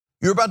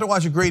You're about to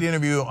watch a great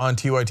interview on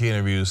TYT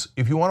Interviews.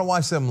 If you want to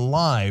watch them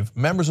live,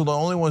 members are the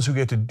only ones who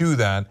get to do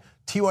that.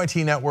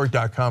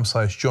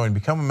 tytnetwork.com/join.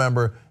 Become a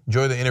member.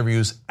 Enjoy the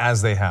interviews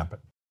as they happen.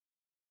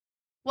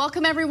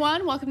 Welcome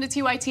everyone, welcome to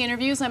TYT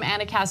Interviews. I'm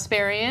Anna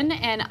Kasparian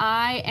and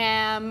I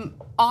am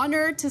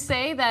honored to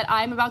say that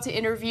I'm about to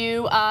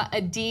interview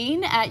a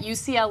dean at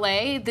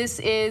UCLA. This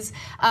is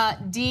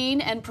Dean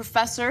and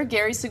Professor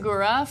Gary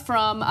Segura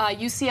from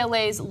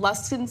UCLA's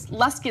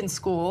Luskin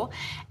School.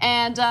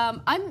 And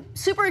I'm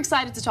super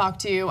excited to talk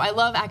to you. I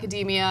love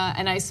academia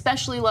and I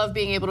especially love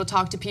being able to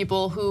talk to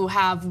people who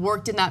have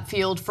worked in that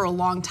field for a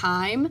long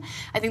time.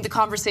 I think the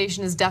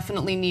conversation is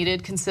definitely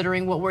needed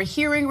considering what we're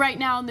hearing right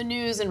now in the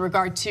news in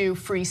regard to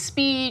free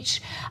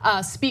speech,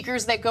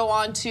 speakers that go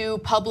on to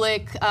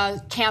public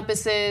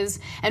campuses,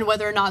 and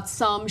whether or not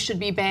some should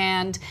be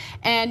banned.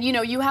 And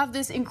you have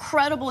this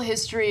incredible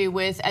history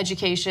with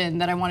education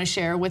that I want to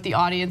share with the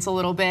audience a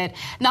little bit.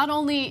 Not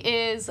only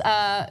is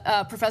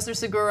Professor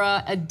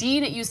Segura a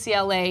dean at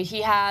UCLA,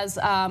 he has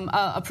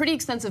a pretty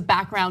extensive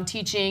background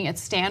teaching at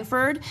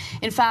Stanford.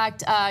 In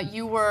fact,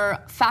 you were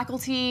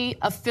faculty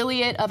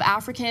affiliate of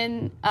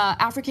African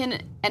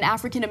and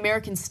African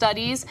American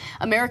Studies,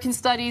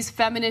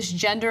 Feminist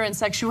Gender and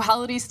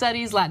Sexuality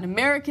Studies, Latin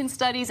American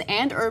Studies,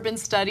 and Urban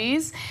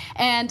Studies.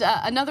 And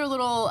another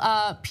little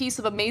piece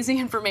of amazing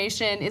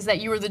information is that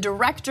you were the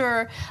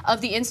director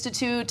of the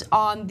Institute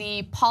on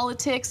the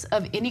Politics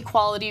of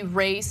Inequality,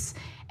 Race,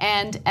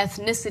 and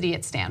Ethnicity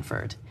at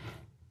Stanford.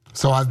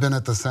 So I've been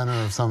at the center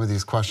of some of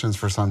these questions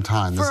for some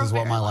time. This is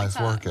what my life's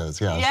work is,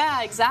 yes.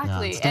 Yeah,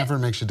 exactly. Yeah,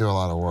 Stanford makes you do a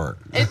lot of work.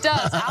 It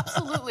does,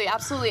 absolutely,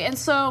 absolutely. And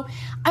so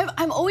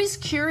I'm always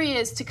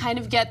curious to kind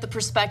of get the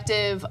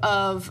perspective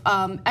of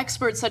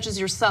experts such as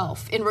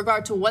yourself in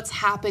regard to what's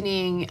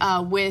happening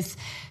with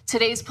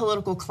today's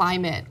political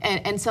climate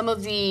and some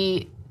of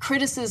the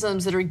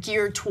criticisms that are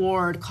geared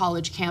toward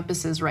college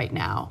campuses right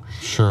now.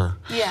 Sure.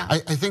 Yeah. I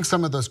think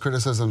some of those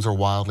criticisms are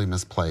wildly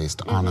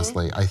misplaced,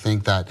 honestly. I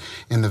think that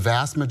in the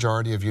vast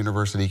majority of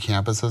university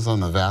campuses on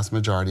the vast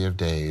majority of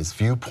days,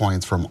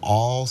 viewpoints from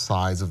all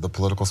sides of the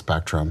political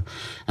spectrum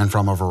and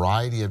from a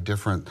variety of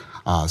different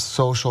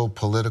social,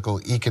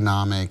 political,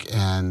 economic,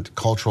 and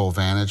cultural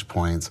vantage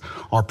points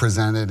are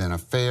presented in a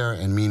fair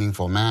and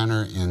meaningful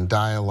manner in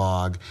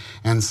dialogue.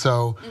 And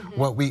so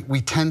what we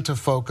tend to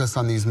focus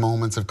on these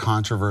moments of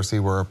controversy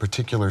where a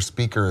particular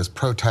speaker is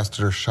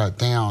protested or shut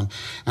down.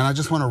 And I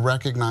just want to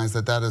recognize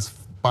that that is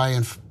by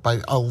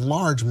a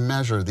large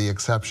measure the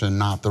exception,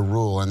 not the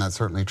rule, and that's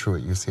certainly true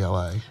at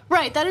UCLA.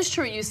 Right, that is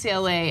true at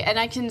UCLA, and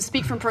I can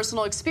speak from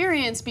personal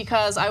experience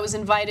because I was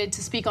invited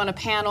to speak on a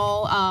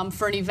panel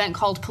for an event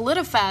called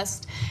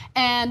PolitiFest,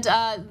 and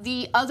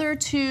the other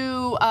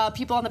two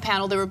people on the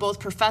panel, they were both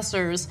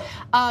professors,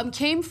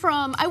 came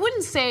from, I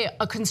wouldn't say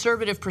a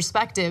conservative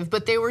perspective,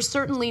 but they were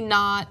certainly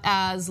not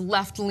as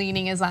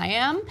left-leaning as I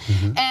am,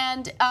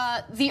 and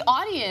the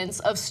audience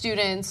of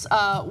students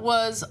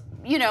was,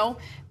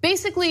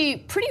 basically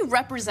pretty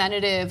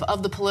representative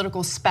of the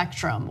political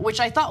spectrum, which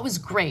I thought was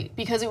great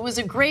because it was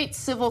a great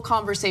civil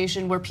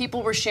conversation where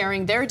people were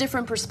sharing their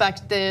different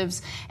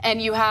perspectives,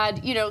 and you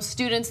had,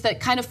 students that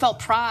kind of felt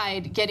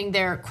pride getting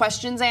their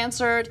questions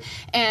answered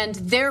and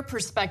their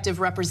perspective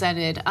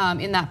represented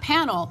in that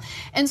panel.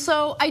 And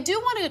so I do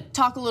want to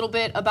talk a little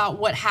bit about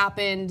what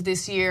happened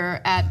this year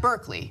at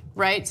Berkeley,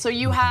 right? So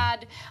you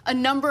had a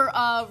number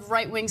of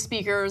right-wing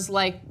speakers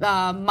like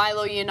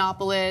Milo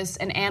Yiannopoulos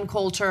and Ann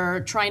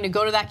Coulter trying to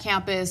go to that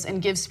campus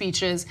and give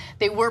speeches.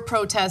 They were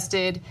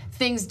protested.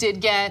 Things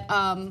did get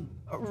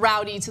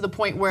rowdy to the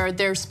point where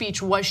their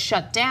speech was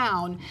shut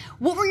down.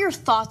 What were your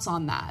thoughts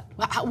on that?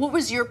 What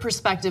was your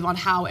perspective on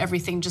how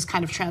everything just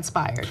kind of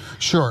transpired?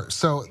 Sure.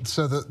 So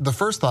the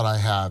first thought I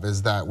have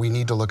is that we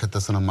need to look at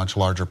this in a much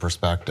larger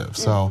perspective.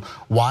 So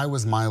why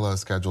was Milo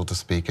scheduled to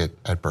speak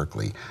at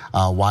Berkeley?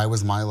 Why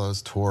was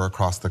Milo's tour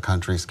across the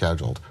country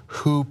scheduled?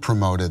 Who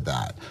promoted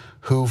that?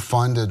 Who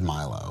funded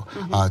Milo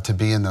to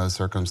be in those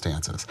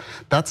circumstances?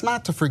 That's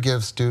not to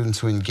forgive students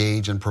who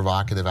engage in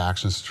provocative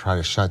actions to try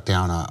to shut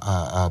down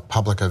a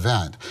public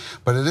event,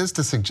 but it is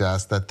to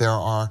suggest that there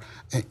are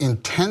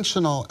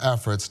intentional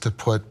efforts to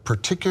put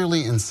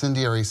particularly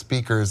incendiary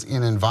speakers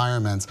in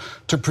environments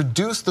to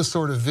produce the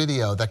sort of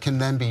video that can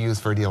then be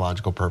used for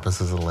ideological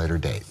purposes at a later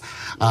date.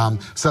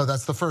 So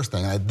that's the first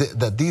thing,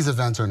 that these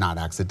events are not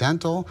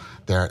accidental,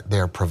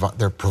 they're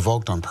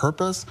provoked on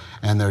purpose,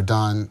 and they're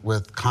done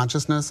with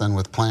consciousness and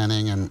with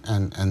planning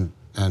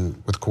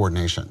and with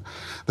coordination.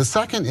 The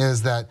second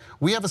is that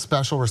we have a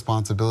special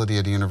responsibility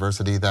at a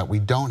university that we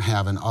don't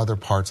have in other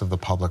parts of the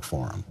public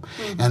forum.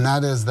 And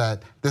that is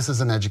that this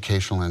is an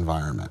educational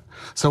environment.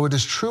 So it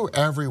is true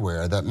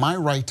everywhere that my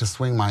right to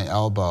swing my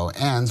elbow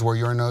ends where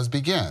your nose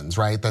begins,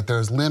 right? That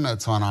there's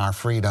limits on our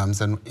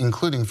freedoms, and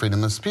including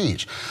freedom of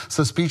speech.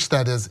 So speech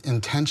that is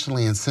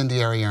intentionally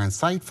incendiary or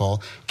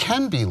insightful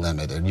can be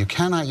limited. You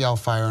cannot yell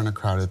fire in a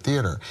crowded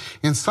theater.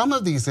 In some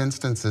of these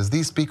instances,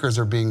 these speakers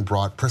are being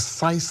brought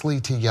precisely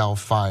to yell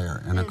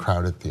fire in a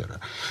crowded theater.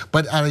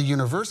 But at a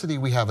university,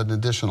 we have an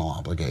additional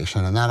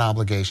obligation, and that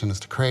obligation is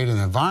to create an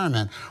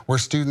environment where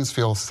students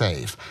feel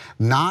safe,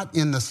 not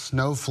in the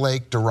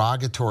snowflake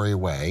derogatory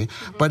way,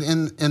 but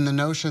in the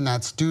notion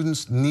that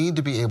students need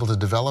to be able to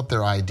develop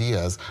their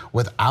ideas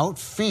without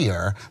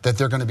fear that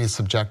they're going to be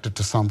subjected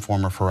to some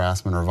form of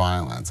harassment or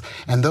violence.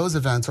 And those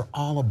events are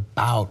all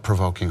about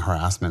provoking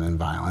harassment and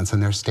violence,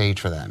 and they're staged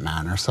for that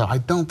manner. So I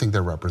don't think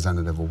they're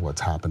representative of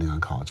what's happening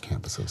on college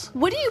campuses.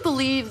 What do you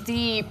believe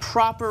the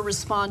proper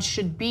response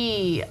should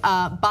be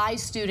by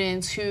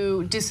students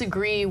who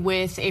disagree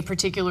with a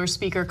particular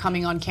speaker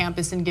coming on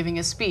campus and giving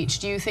a speech?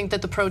 Do you think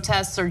that the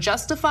protests are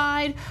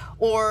justified,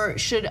 or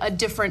should a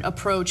different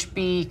approach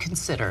be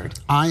considered?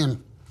 I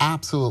am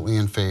absolutely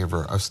in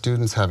favor of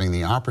students having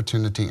the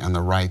opportunity and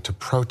the right to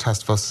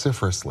protest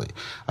vociferously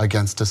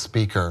against a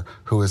speaker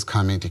who is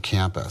coming to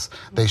campus.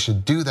 They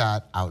should do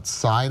that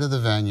outside of the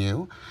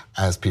venue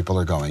as people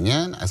are going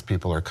in, as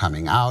people are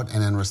coming out,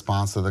 and in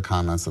response to the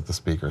comments that the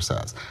speaker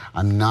says.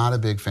 I'm not a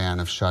big fan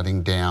of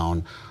shutting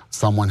down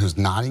someone who's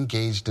not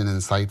engaged in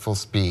insightful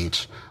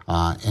speech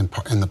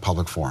in the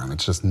public forum.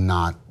 It's just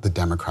not the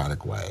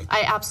democratic way.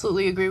 I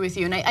absolutely agree with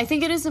you, and I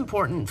think it is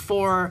important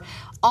for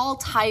all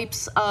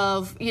types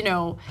of,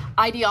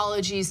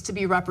 ideologies to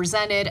be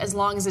represented, as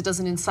long as it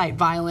doesn't incite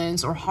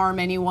violence or harm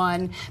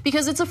anyone,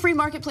 because it's a free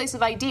marketplace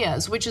of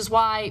ideas, which is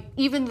why,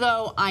 even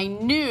though I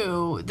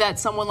knew that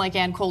someone like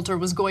Ann Coulter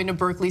was going to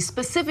Berkeley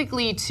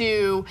specifically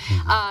to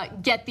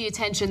get the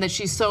attention that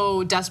she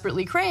so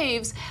desperately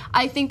craves,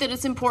 I think that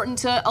it's important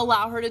to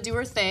allow her to do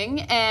her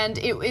thing, and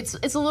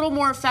it's a little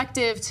more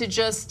effective to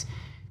just,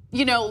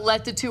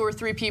 let the 2 or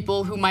 3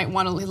 people who might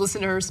want to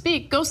listen to her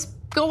speak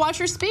go watch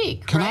her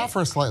speak. Can I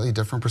offer a slightly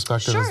different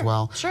perspective as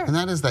well? Sure. And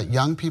that is that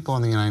young people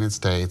in the United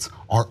States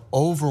are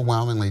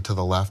overwhelmingly to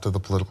the left of the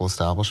political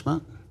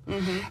establishment.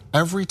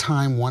 Every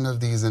time one of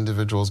these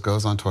individuals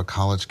goes onto a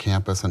college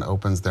campus and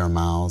opens their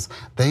mouths,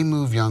 they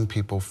move young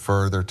people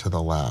further to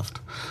the left.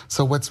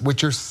 So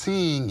what you're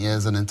seeing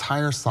is an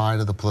entire side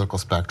of the political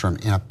spectrum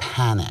in a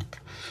panic,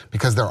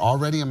 because they're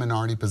already a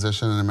minority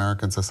position in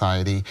American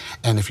society,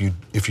 and if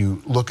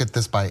you look at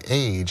this by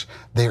age,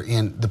 they're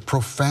in the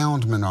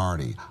profound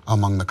minority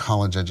among the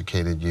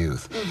college-educated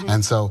youth.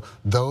 And so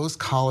those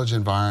college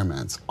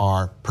environments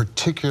are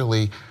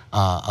particularly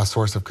a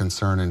source of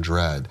concern and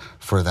dread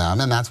for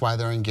them, and that's why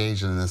they're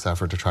engaged in this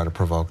effort to try to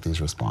provoke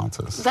these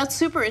responses. That's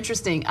super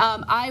interesting.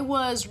 I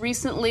was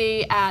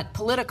recently at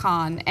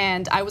Politicon,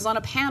 and I was on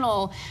a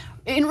panel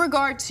in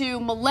regard to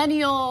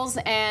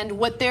millennials and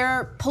what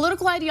their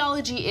political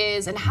ideology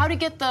is and how to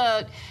get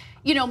the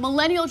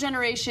millennial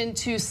generation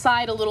to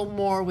side a little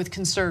more with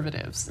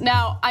conservatives.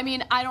 Now, I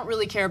mean, I don't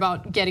really care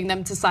about getting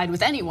them to side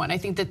with anyone. I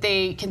think that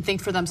they can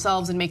think for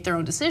themselves and make their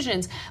own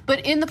decisions.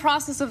 But in the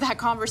process of that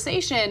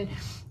conversation,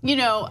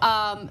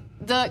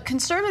 the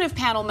conservative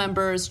panel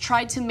members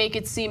tried to make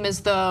it seem as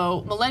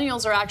though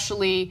millennials are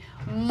actually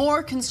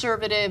more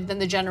conservative than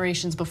the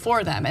generations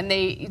before them. And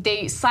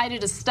they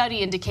cited a study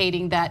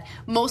indicating that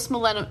most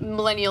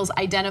millennials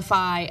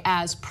identify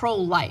as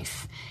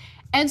pro-life.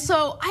 And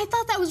so I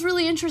thought that was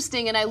really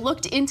interesting, and I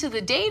looked into the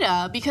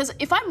data, because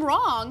if I'm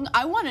wrong,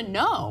 I want to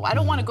know. I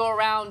don't want to go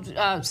around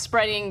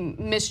spreading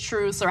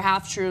mistruths or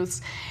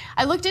half-truths.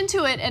 I looked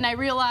into it and I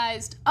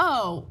realized,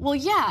 oh, well,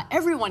 yeah,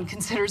 everyone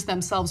considers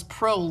themselves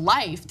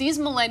pro-life. These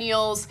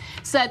millennials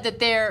said that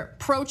they're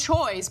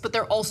pro-choice, but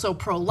they're also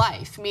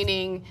pro-life,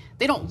 meaning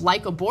they don't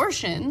like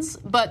abortions,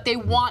 but they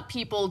want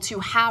people to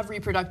have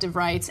reproductive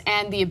rights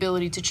and the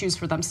ability to choose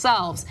for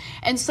themselves.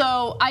 And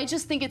so I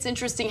just think it's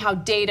interesting how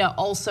data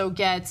also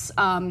gets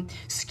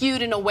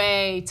skewed in a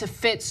way to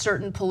fit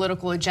certain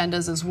political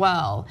agendas as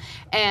well.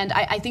 And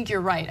I think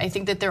you're right. I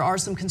think that there are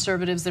some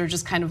conservatives that are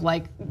just kind of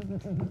like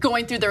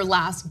going through their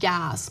last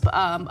gasp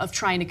of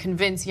trying to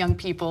convince young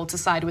people to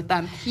side with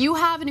them. You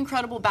have an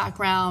incredible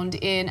background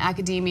in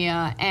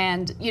academia,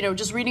 and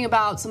just reading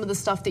about some of the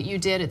stuff that you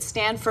did at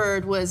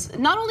Stanford was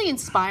not only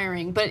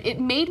inspiring, but it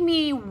made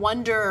me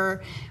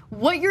wonder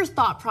what your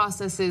thought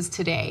process is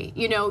today.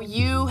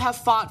 You have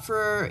fought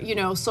for,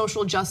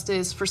 social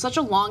justice for such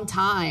a long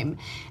time.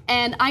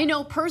 And I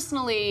know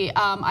personally,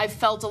 I've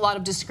felt a lot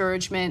of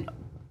discouragement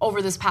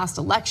over this past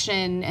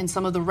election and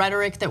some of the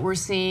rhetoric that we're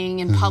seeing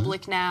in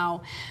public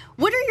now.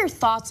 What are your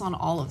thoughts on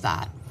all of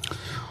that?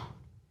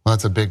 Well,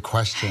 that's a big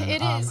question.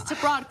 It is. It's a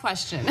broad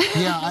question.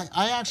 Yeah,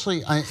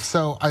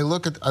 I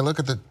look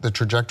at the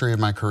trajectory of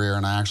my career,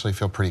 and I actually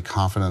feel pretty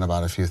confident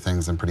about a few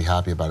things and pretty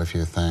happy about a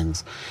few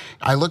things.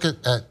 I look at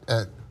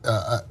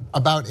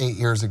about 8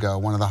 years ago,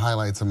 one of the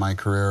highlights of my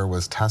career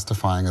was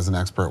testifying as an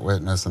expert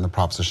witness in the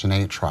Proposition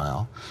 8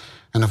 trial.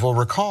 And if we'll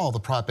recall, the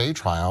Prop 8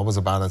 trial was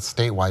about a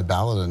statewide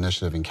ballot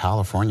initiative in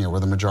California where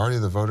the majority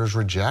of the voters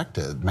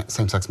rejected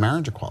same-sex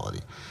marriage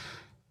equality.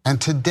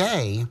 And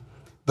today,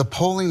 the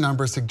polling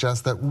numbers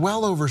suggest that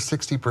well over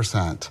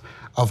 60%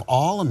 of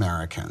all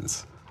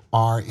Americans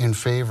are in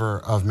favor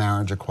of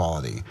marriage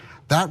equality.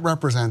 That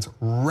represents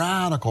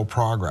radical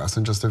progress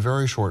in just a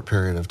very short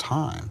period of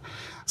time.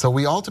 So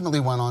we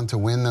ultimately went on to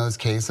win those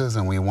cases,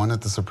 and we won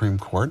at the Supreme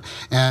Court.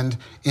 And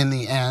in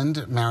the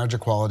end, marriage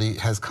equality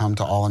has come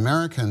to all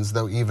Americans,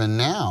 though even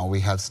now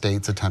we have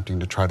states attempting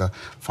to try to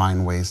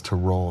find ways to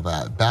roll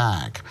that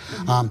back.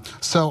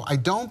 So I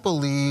don't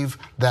believe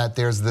that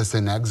there's this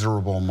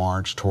inexorable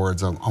march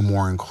towards a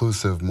more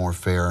inclusive, more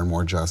fair, and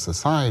more just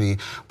society,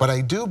 but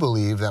I do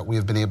believe that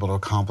we've been able to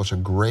accomplish a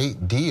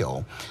great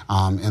deal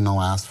in the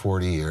last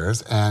 40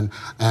 years, and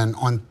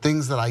on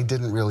things that I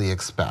didn't really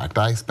expect.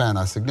 I spent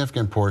a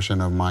significant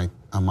portion of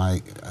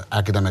my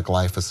academic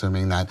life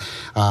assuming that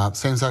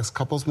same-sex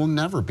couples will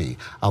never be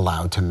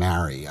allowed to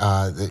marry.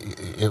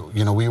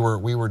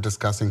 We were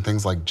discussing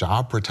things like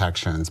job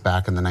protections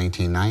back in the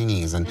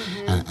 1990s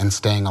and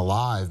staying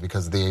alive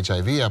because of the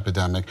HIV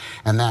epidemic,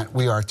 and that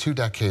we are 2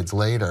 decades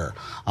later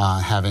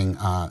having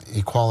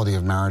equality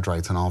of marriage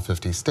rights in all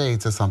 50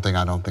 states is something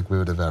I don't think we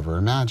would have ever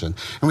imagined.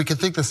 And we can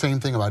think the same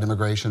thing about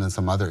immigration and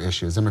some other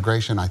issues.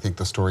 Immigration, I think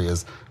the story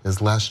is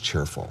less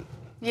cheerful.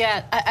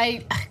 Yeah,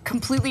 I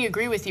completely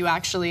agree with you,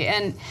 actually.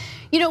 And,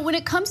 when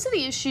it comes to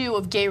the issue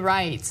of gay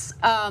rights,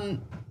 I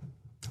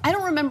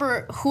don't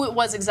remember who it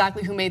was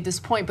exactly who made this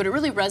point, but it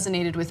really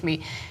resonated with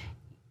me.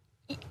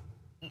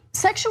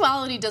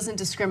 Sexuality doesn't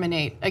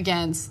discriminate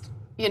against,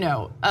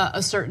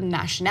 a certain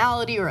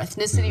nationality or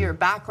ethnicity or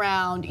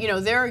background.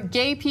 There are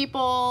gay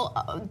people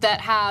that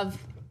have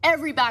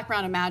every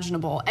background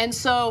imaginable. And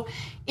so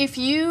if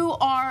you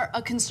are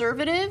a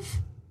conservative,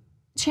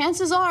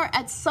 chances are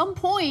at some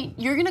point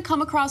you're gonna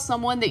come across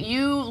someone that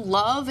you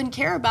love and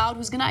care about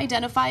who's gonna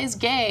identify as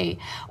gay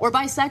or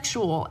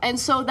bisexual. And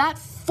so that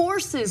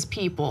forces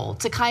people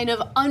to kind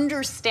of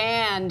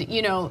understand,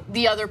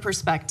 the other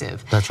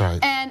perspective. That's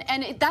right.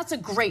 And that's a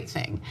great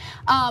thing.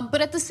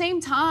 But at the same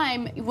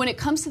time, when it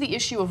comes to the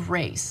issue of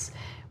race,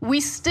 we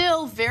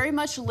still very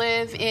much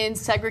live in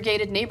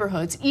segregated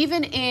neighborhoods,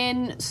 even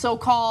in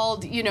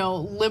so-called,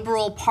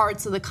 liberal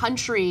parts of the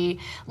country,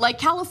 like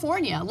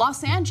California,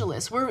 Los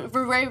Angeles. We're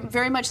very,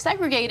 very much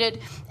segregated,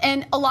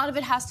 and a lot of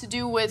it has to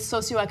do with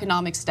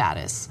socioeconomic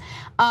status.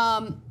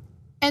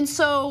 And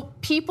so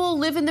people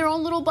live in their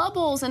own little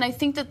bubbles, and I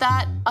think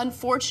that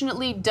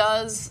unfortunately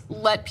does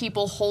let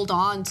people hold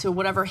on to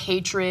whatever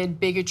hatred,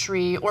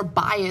 bigotry, or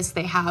bias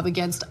they have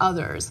against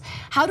others.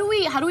 How do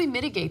we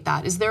mitigate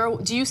that?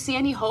 Do you see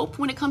any hope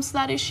when it comes to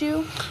that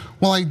issue?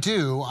 Well, I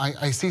do.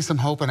 I see some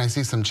hope and I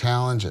see some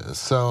challenges.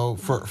 So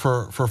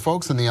for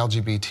folks in the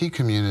LGBT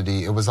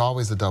community, it was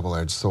always a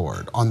double-edged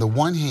sword. On the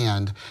one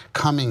hand,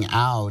 coming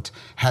out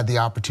had the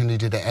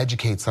opportunity to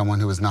educate someone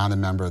who was not a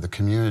member of the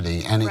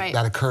community, and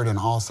that occurred in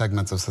all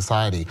segments of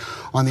society.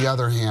 On the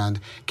other hand,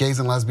 gays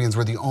and lesbians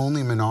were the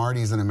only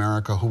minorities in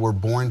America who were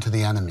born to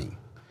the enemy.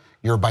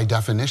 You're by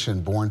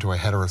definition born to a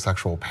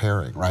heterosexual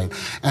pairing, right?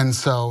 And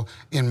so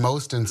in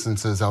most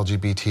instances,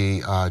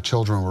 LGBT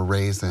children were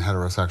raised in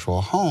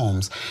heterosexual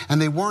homes,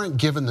 and they weren't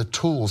given the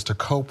tools to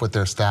cope with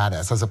their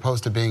status. As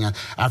opposed to being an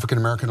African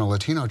American or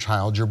Latino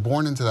child, you're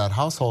born into that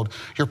household.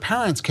 Your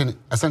parents can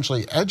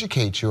essentially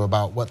educate you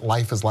about what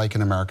life is like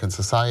in American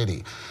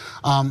society.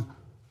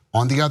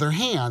 On the other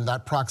hand,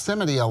 that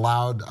proximity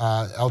allowed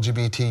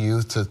LGBT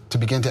youth to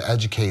begin to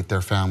educate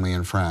their family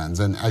and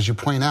friends. And as you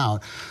point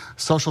out,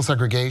 social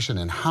segregation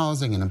in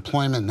housing and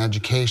employment and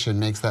education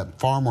makes that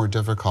far more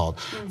difficult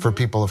for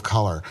people of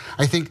color.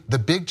 I think the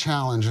big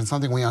challenge, and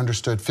something we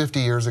understood 50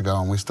 years ago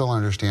and we still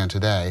understand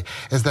today,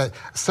 is that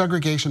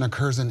segregation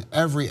occurs in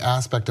every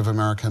aspect of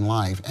American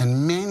life.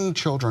 And many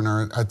children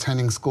are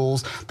attending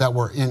schools that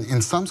were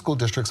in some school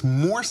districts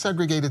more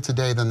segregated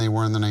today than they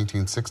were in the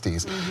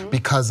 1960s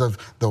because of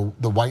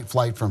the white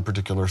flight from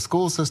particular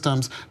school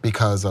systems,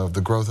 because of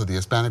the growth of the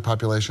Hispanic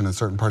population in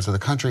certain parts of the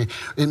country.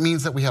 It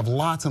means that we have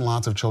lots and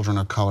lots of children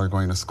of color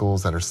going to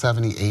schools that are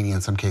 70, 80, in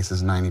some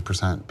cases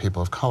 90%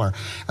 people of color.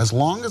 As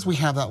long as we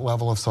have that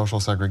level of social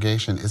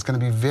segregation, it's going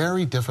to be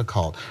very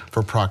difficult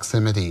for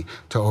proximity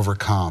to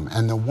overcome.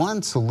 And the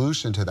one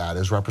solution to that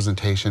is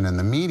representation in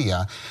the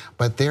media.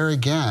 But there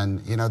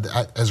again,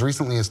 as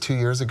recently as 2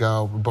 years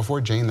ago,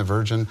 before Jane the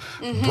Virgin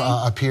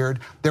appeared,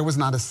 there was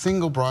not a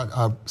single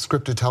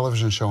scripted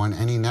television show on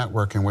any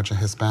network in which a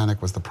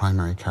Hispanic was the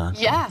primary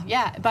character.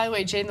 Yeah. By the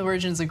way, Jane the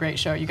Virgin is a great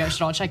show. You guys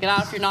should all check it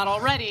out if you're not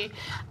already.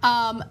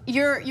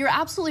 You're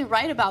absolutely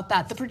right about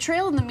that. The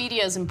portrayal in the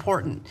media is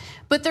important,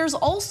 but there's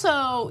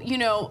also,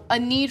 a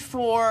need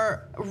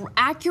for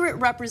accurate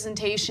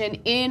representation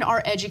in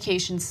our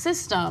education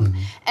system.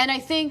 And I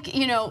think,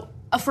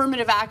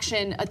 affirmative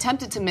action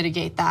attempted to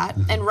mitigate that.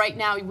 And right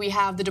now we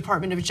have the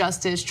Department of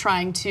Justice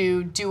trying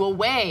to do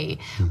away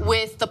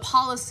with the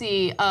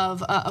policy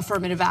of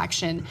affirmative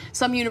action.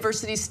 Some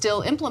universities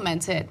still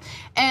implement it.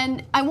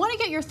 And I want to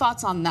get your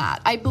thoughts on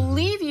that. I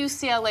believe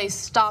UCLA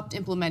stopped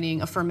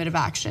implementing affirmative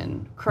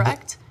action,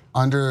 correct?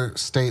 Under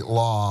state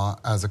law,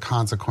 as a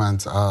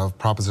consequence of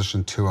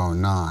Proposition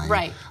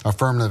 209,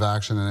 affirmative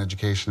action in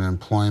education and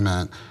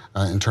employment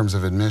in terms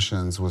of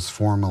admissions was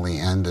formally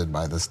ended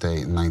by the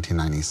state in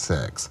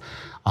 1996.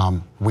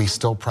 We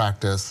still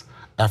practice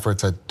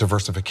efforts at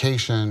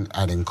diversification,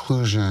 at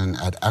inclusion,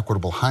 at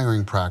equitable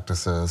hiring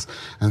practices.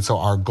 And so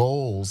our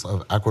goals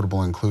of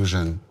equitable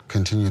inclusion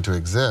continue to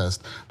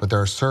exist, but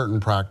there are certain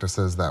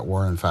practices that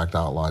were in fact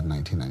outlawed in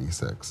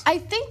 1996. I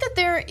think that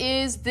there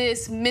is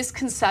this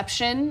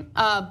misconception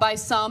by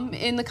some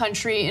in the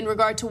country in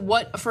regard to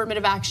what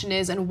affirmative action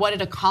is and what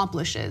it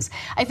accomplishes.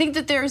 I think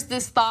that there's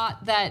this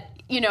thought that,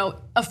 you know,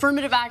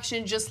 affirmative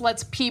action just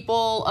lets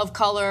people of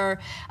color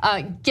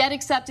get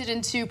accepted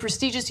into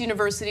prestigious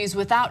universities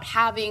without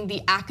having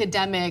the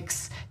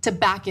academics to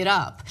back it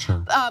up.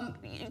 Sure.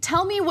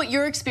 Tell me what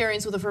your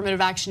experience with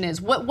affirmative action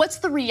is. What's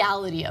the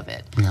reality of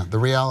it? Yeah, the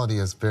reality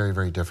is very,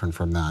 very different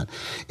from that.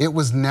 It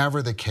was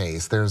never the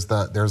case. There's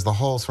the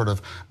whole sort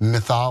of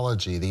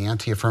mythology, the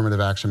anti-affirmative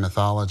action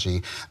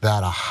mythology,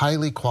 that a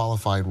highly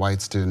qualified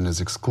white student is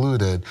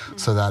excluded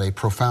so that a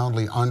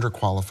profoundly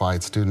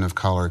underqualified student of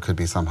color could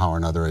be somehow or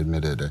another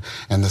admitted.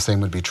 And the same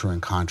would be true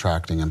in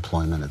contracting,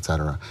 employment, et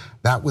cetera.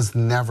 That was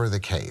never the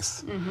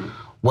case.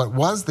 What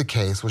was the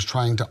case was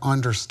trying to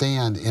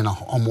understand in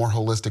a more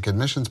holistic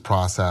admissions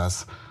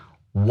process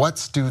what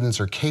students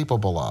are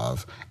capable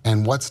of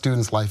and what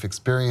students' life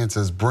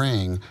experiences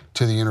bring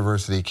to the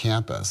university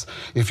campus.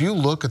 If you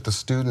look at the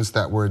students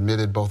that were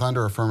admitted both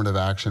under affirmative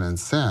action and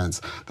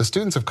since, the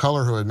students of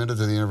color who are admitted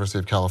to the University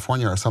of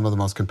California are some of the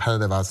most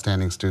competitive,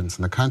 outstanding students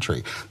in the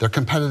country. They're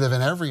competitive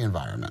in every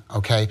environment,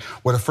 okay?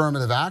 What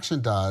affirmative action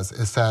does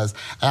is says,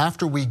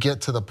 after we get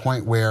to the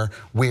point where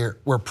we're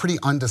pretty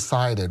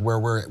undecided,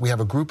 where we have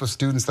a group of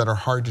students that are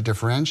hard to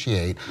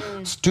differentiate,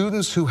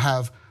 students who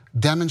have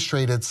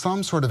demonstrated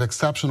some sort of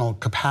exceptional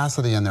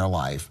capacity in their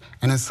life.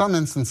 And in some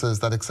instances,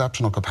 that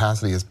exceptional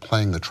capacity is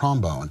playing the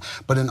trombone.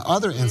 But in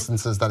other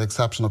instances, that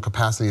exceptional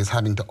capacity is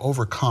having to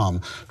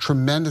overcome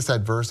tremendous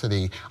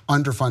adversity,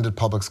 underfunded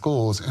public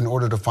schools, in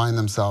order to find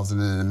themselves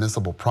in an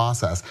admissible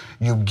process.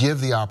 You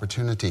give the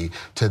opportunity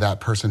to that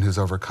person who's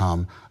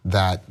overcome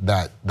that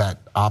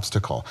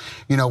obstacle.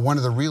 You know, one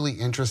of the really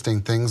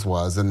interesting things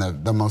was, and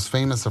the most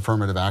famous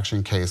affirmative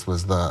action case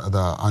was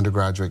the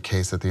undergraduate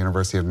case at the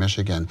University of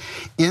Michigan.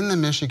 In the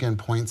Michigan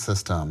point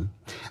system,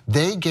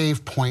 they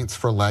gave points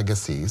for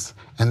legacies,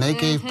 and they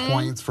gave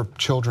points for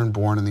children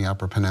born in the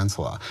Upper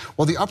Peninsula.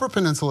 Well, the Upper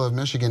Peninsula of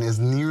Michigan is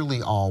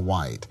nearly all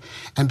white.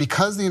 And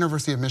because the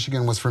University of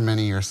Michigan was for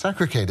many years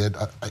segregated,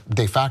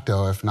 de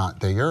facto, if not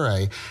de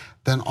jure,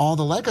 then all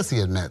the legacy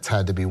admits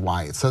had to be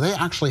white. So they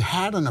actually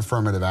had an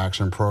affirmative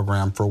action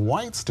program for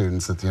white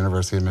students at the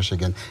University of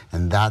Michigan,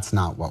 and that's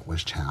not what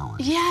was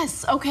challenged.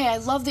 Yes, okay, I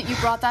love that you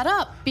brought that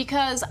up,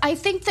 because I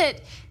think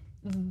that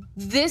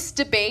this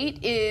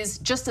debate is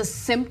just a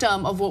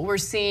symptom of what we're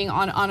seeing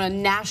on a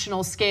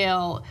national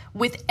scale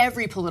with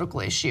every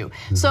political issue.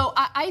 So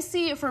I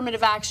see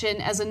affirmative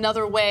action as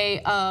another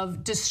way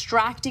of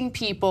distracting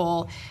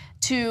people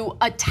to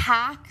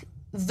attack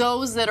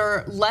those that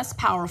are less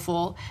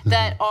powerful,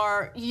 that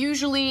are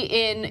usually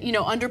in, you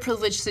know,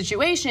 underprivileged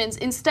situations,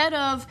 instead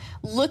of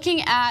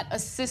looking at a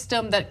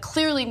system that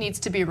clearly needs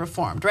to be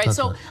reformed, right?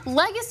 So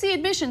legacy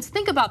admissions,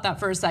 think about that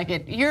for a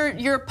second.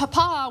 Your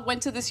papa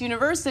went to this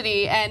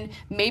university and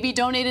maybe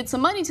donated some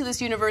money to this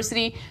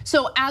university,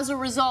 so as a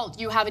result,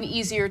 you have an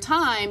easier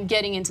time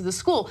getting into the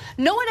school.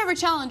 No one ever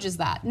challenges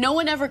that. No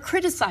one ever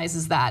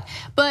criticizes that.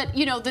 But,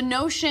 you know, the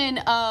notion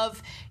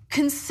of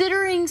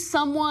considering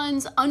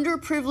someone's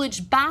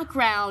underprivileged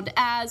background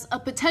as a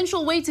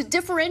potential way to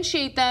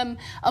differentiate them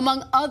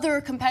among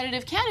other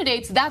competitive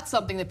candidates, that's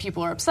something that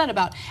people are upset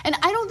about. And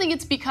I don't think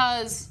it's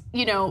because,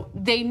 you know,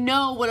 they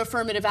know what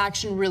affirmative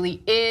action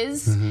really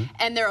is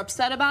and they're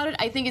upset about it.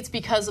 I think it's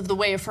because of the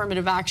way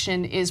affirmative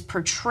action is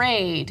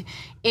portrayed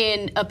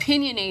in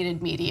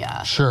opinionated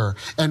media. Sure,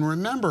 and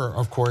remember,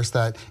 of course,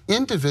 that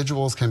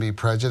individuals can be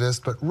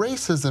prejudiced, but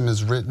racism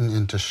is written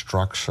into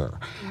structure.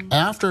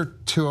 After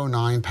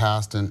 209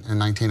 passed in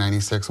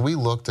 1996, we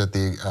looked at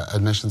the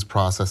admissions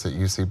process at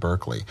UC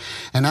Berkeley.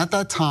 And at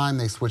that time,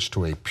 they switched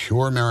to a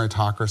pure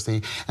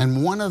meritocracy.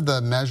 And one of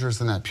the measures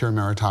in that pure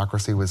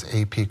meritocracy was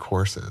AP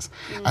courses.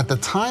 At the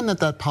time that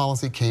that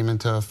policy came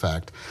into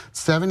effect,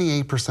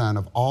 78%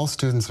 of all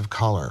students of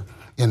color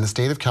in the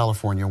state of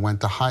California went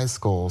to high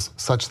schools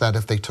such that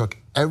if they took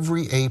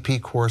every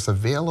AP course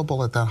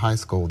available at that high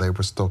school, they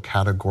were still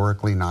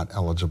categorically not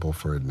eligible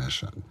for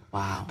admission.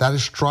 Wow. That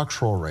is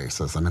structural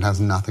racism. It has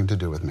nothing to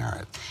do with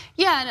merit.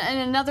 Yeah, and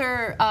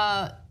another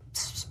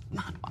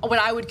what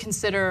I would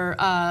consider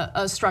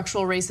a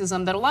structural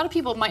racism that a lot of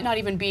people might not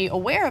even be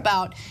aware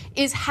about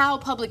is how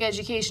public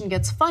education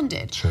gets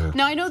funded. Sure.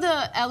 Now, I know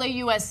the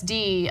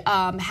LAUSD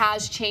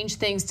has changed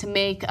things to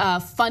make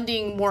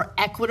funding more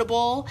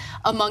equitable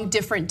among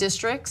different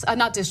districts,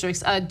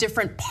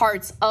 different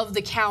parts of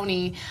the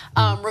county,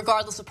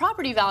 regardless of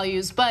property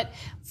values. But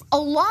a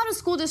lot of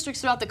school districts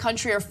throughout the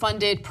country are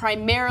funded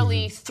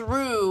primarily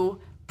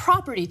through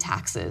property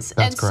taxes.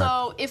 That's and correct.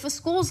 So if a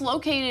school is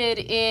located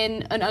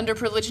in an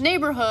underprivileged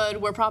neighborhood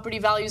where property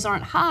values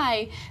aren't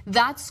high,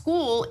 that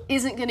school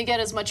isn't going to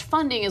get as much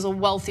funding as a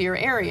wealthier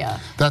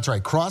area. That's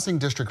right. Crossing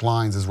district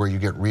lines is where you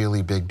get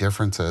really big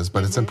differences,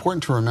 but it's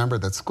important to remember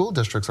that school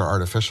districts are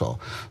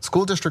artificial.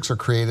 School districts are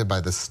created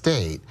by the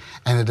state,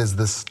 and it is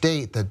the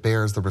state that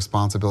bears the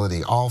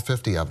responsibility, all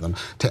 50 of them,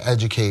 to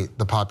educate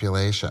the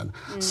population.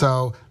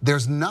 So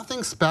there's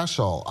nothing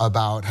special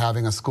about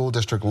having a school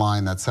district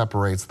line that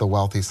separates the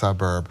wealthy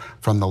suburb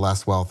from the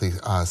less wealthy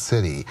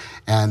city.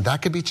 And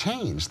that could be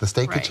changed. The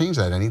state could change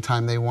that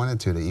anytime they wanted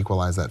to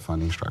equalize that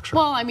funding structure.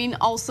 Well, I mean,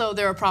 also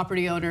there are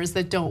property owners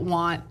that don't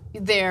want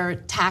their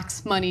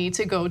tax money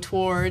to go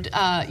toward,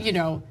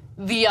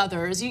 the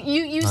others.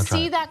 You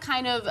see that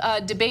kind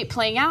of debate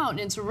playing out, and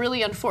it's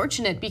really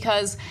unfortunate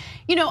because,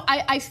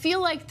 I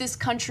feel like this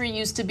country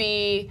used to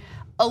be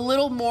a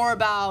little more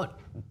about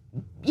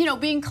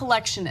being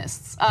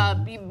collectionists,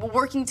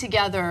 working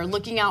together,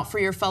 looking out for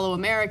your fellow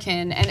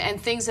American, and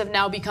things have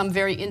now become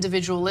very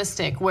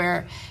individualistic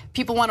where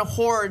people want to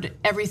hoard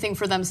everything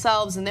for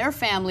themselves and their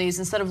families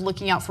instead of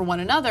looking out for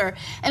one another.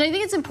 And I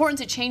think it's important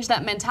to change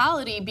that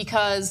mentality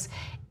because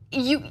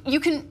you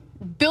can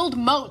build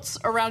moats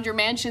around your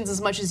mansions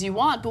as much as you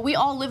want, but we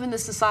all live in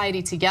this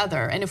society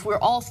together. And if we're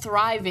all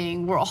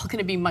thriving, we're all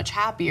gonna be much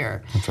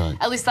happier. That's right.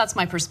 At least that's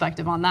my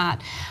perspective on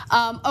that.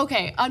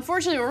 Okay,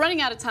 unfortunately we're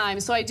running out of time,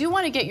 so I do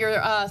wanna get your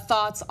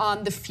thoughts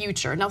on the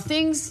future. Now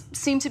things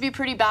seem to be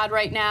pretty bad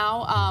right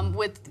now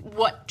with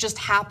what just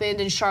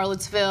happened in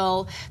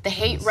Charlottesville, the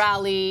hate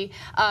rally.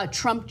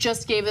 Trump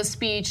just gave a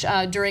speech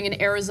during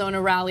an Arizona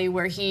rally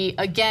where he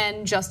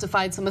again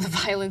justified some of the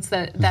violence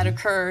that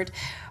occurred,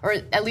 or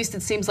at least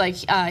it seems like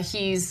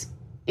he's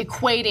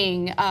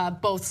equating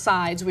both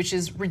sides, which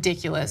is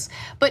ridiculous.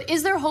 But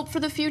is there hope for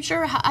the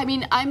future? I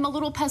mean, I'm a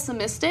little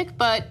pessimistic,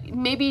 but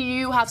maybe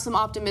you have some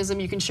optimism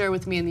you can share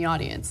with me in the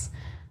audience.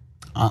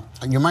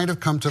 You might have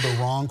come to the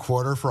wrong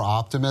quarter for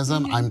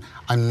optimism. I'm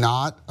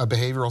not a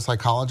behavioral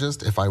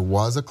psychologist. If I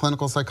was a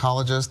clinical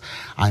psychologist,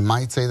 I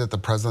might say that the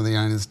President of the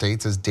United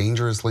States is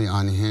dangerously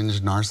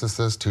unhinged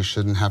narcissist who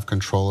shouldn't have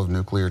control of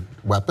nuclear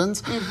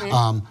weapons.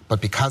 But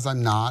because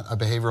I'm not a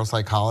behavioral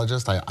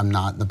psychologist, I'm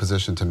not in the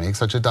position to make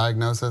such a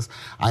diagnosis.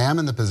 I am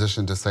in the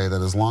position to say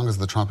that as long as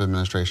the Trump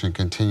administration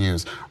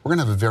continues, we're going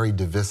to have a very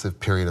divisive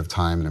period of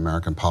time in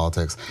American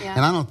politics.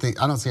 And I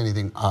don't see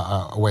anything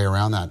a way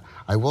around that.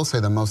 I will say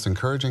the most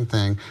encouraging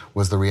thing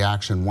was the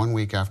reaction 1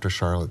 week after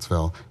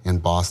Charlottesville in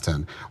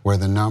Boston, where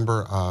the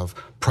number of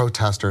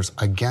protesters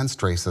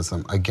against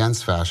racism,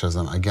 against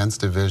fascism,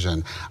 against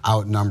division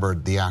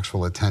outnumbered the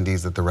actual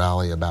attendees at the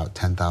rally about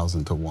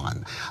 10,000 to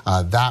 1.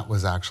 That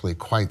was actually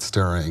quite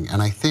stirring.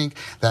 And I think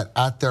that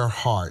at their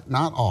heart,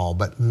 not all,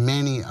 but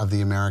many of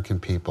the American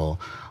people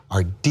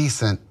are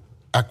decent,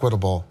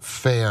 equitable,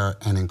 fair,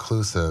 and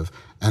inclusive,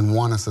 and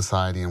want a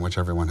society in which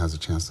everyone has a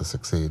chance to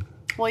succeed.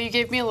 Well, you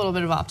gave me a little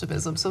bit of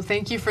optimism, so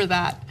thank you for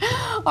that.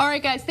 All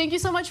right, guys, thank you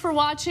so much for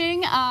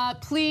watching.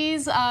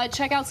 Please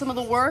check out some of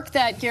the work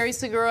that Gary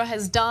Segura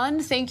has done.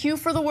 Thank you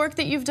for the work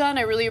that you've done.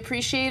 I really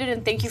appreciate it,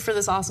 and thank you for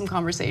this awesome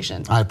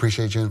conversation. I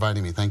appreciate you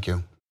inviting me. Thank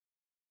you.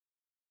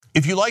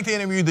 If you liked the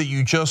interview that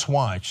you just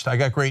watched, I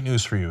got great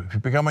news for you. If you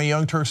become a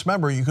Young Turks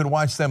member, you can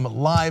watch them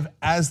live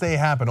as they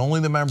happen. Only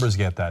the members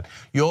get that.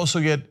 You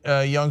also get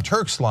Young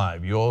Turks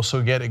live. You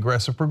also get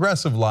Aggressive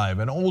Progressive live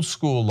and Old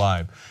School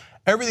live.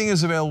 Everything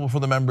is available for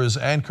the members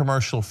and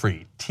commercial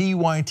free.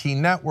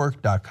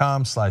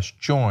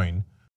 TYTnetwork.com/join